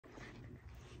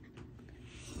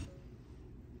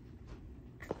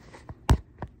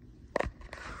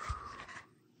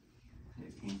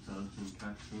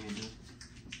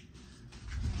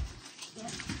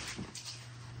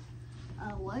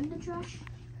in the trash?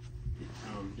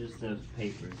 Just those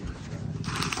papers in the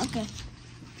trash. Okay.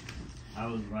 I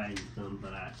was writing some,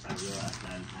 but I realized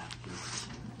I didn't have to.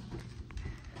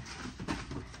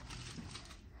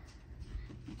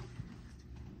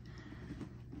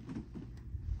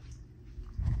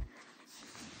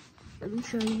 Let me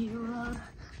show you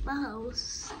my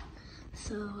house.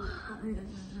 So I have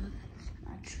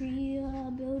a tree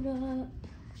built up.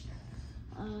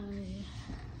 I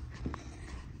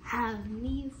have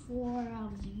me before I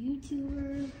was a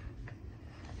YouTuber.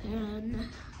 And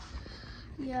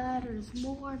yeah, there's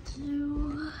more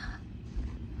too.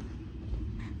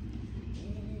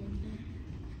 And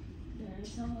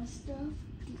there's all stuff.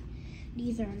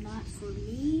 These are not for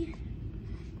me.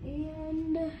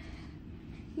 And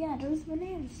yeah, there's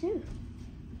bananas too.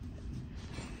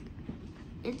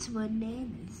 It's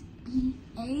bananas.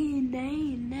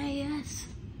 B-A-N-A-N-A-S.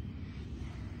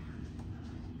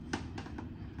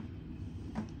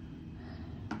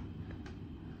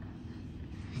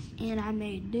 And I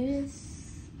made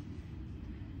this.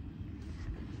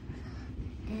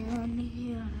 And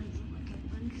yeah, there's like a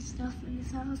bunch of stuff in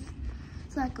this house.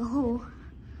 It's like a whole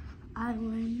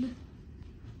island.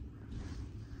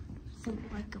 So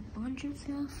like a bunch of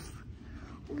stuff.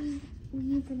 We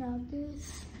even have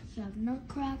this. We have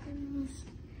nutcrackers.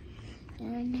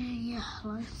 And yeah,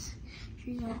 let's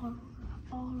see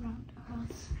all around the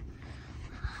house.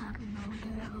 I don't know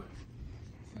though.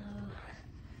 So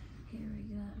here we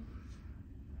go.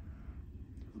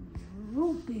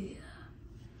 Ruby.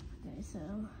 Okay, so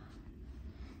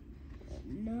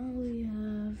now we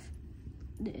have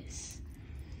this.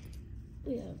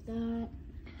 We have that.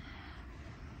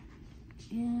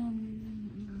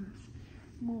 And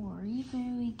more.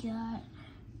 Even we got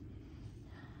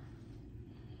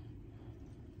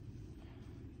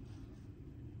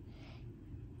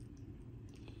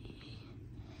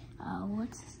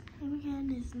what's his name again?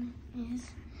 His name is,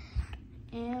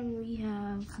 and we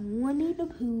have Winnie the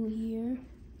Pooh here.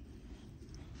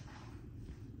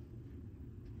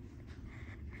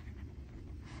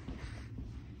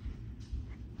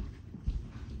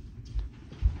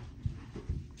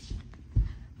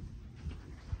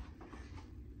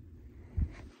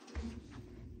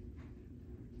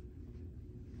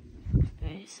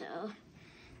 Okay, so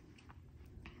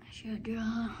I should draw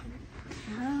a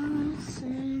house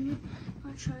and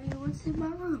I'll show you what's in my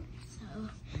room. So,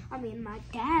 I mean my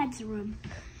dad's room.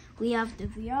 We have the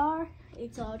VR,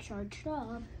 it's all charged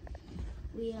up.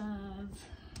 We have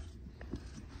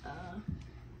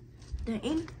the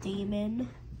Ink Demon,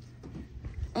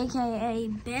 aka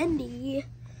Bendy.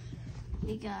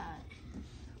 We got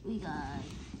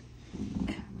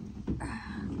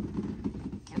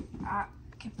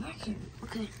get back here.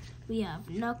 Okay, we have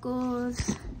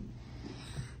Knuckles.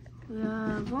 We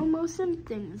have almost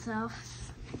everything's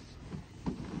house.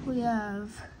 We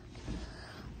have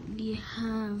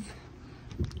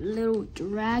little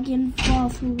dragon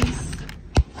fossils.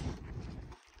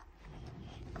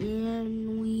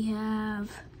 And we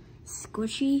have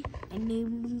Squishy. I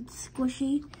named him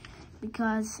Squishy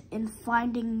because in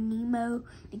Finding Nemo,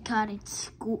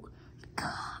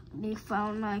 they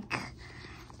found like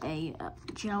a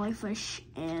jellyfish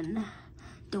and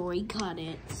Dory caught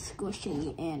it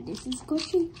Squishy, and this is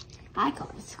Squishy. I call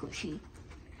it Squishy.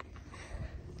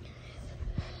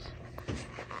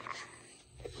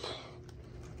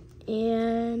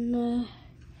 And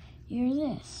here's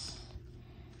this.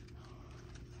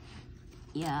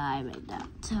 Yeah, I made that.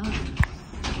 So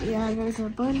yeah, there's a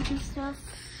bunch of stuff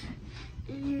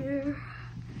in here.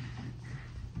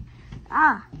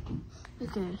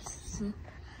 Okay, so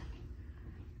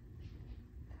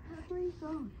where are you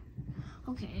going?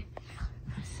 Okay,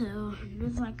 so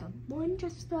there's like a bunch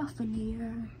of stuff in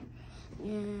here,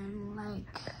 and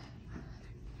like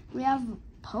we have a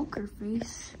poker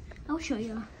face. I'll show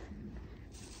you.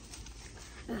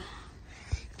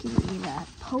 Give me that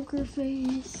poker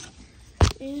face,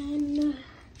 and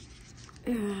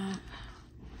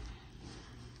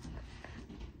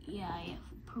yeah, I have a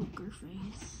poker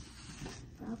face.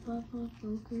 Poker face,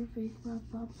 poker face. Poker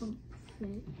face, poker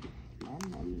face.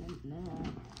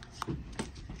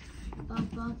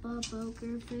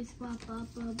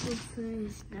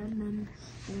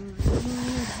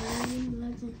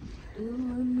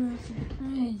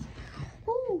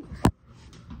 Ooh.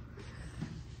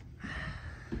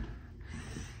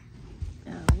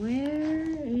 Now where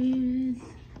is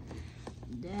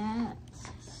that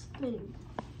spinning?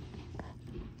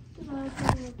 Did I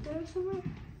put it up there somewhere?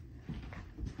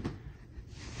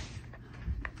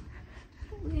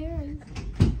 Where is it?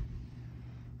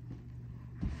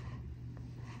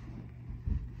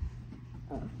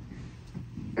 Oh.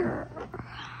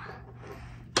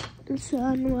 This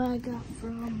one what I got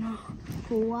from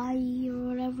Hawaii or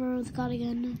whatever it's called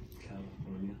again.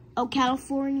 California. Oh,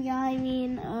 California, I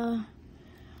mean,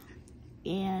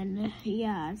 and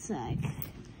yeah, it's like,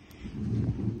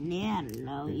 yeah, I don't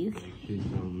know, you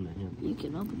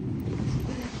can open it.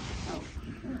 Oh,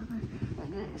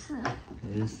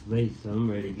 it's late, so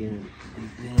I'm ready to get in.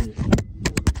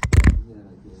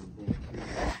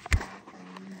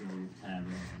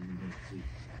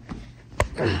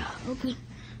 Okay.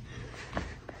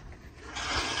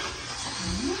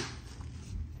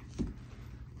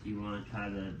 Do you want to try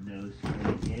the nose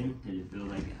spray again? Did it feel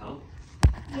like it helped?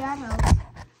 Yeah, I know.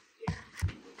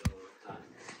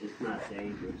 It's not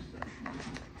dangerous, so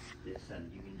just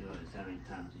you can do it as many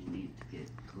times as you need to get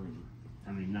clean. I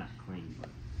mean, not clean, but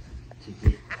to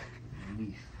get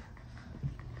relief.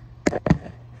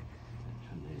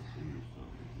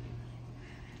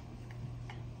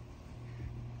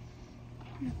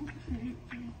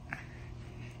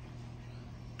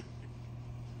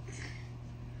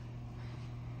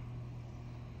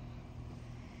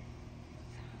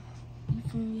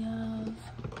 If we have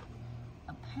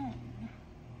a pen.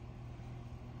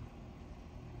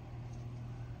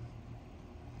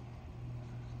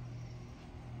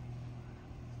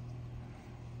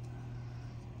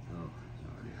 Oh,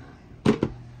 sorry.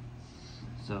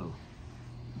 So,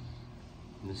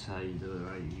 this is how you do it,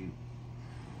 right?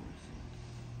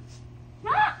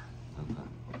 Okay.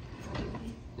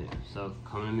 Yeah, so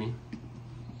come to me.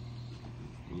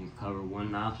 And you cover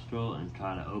one nostril and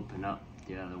try to open up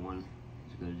the other one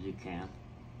as good as you can.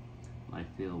 Might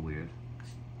feel weird.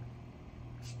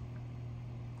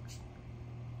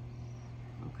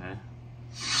 Okay.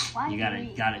 Why You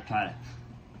gotta try to.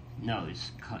 No,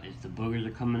 it's the boogers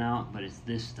are coming out, but it's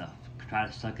this stuff. Try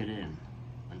to suck it in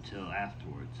until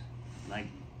afterwards. Like,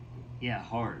 yeah,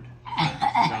 hard.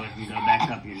 So it can go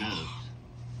back up your nose.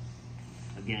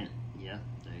 Again, yeah,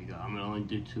 there you go. I'm gonna only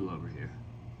do 2 over here.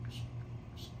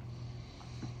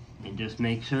 And just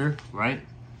make sure, right?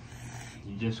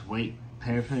 You just wait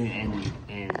perfectly,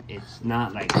 and it's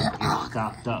not like you're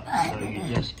stopped up. So you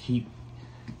just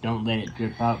don't let it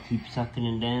drip out. Keep sucking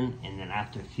it in, and then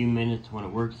after a few minutes, when it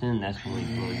works in, that's when you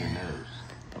blow your nose.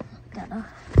 Gotta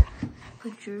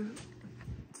put your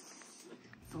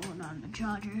phone on the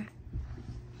charger.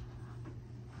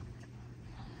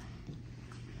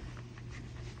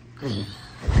 So,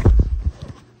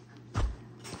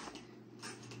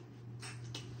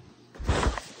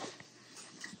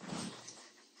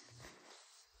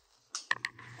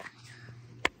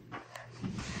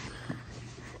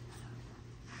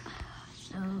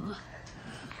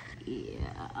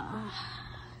 yeah,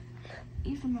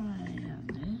 even though I have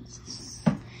this,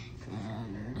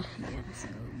 and yeah, so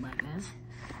my guys.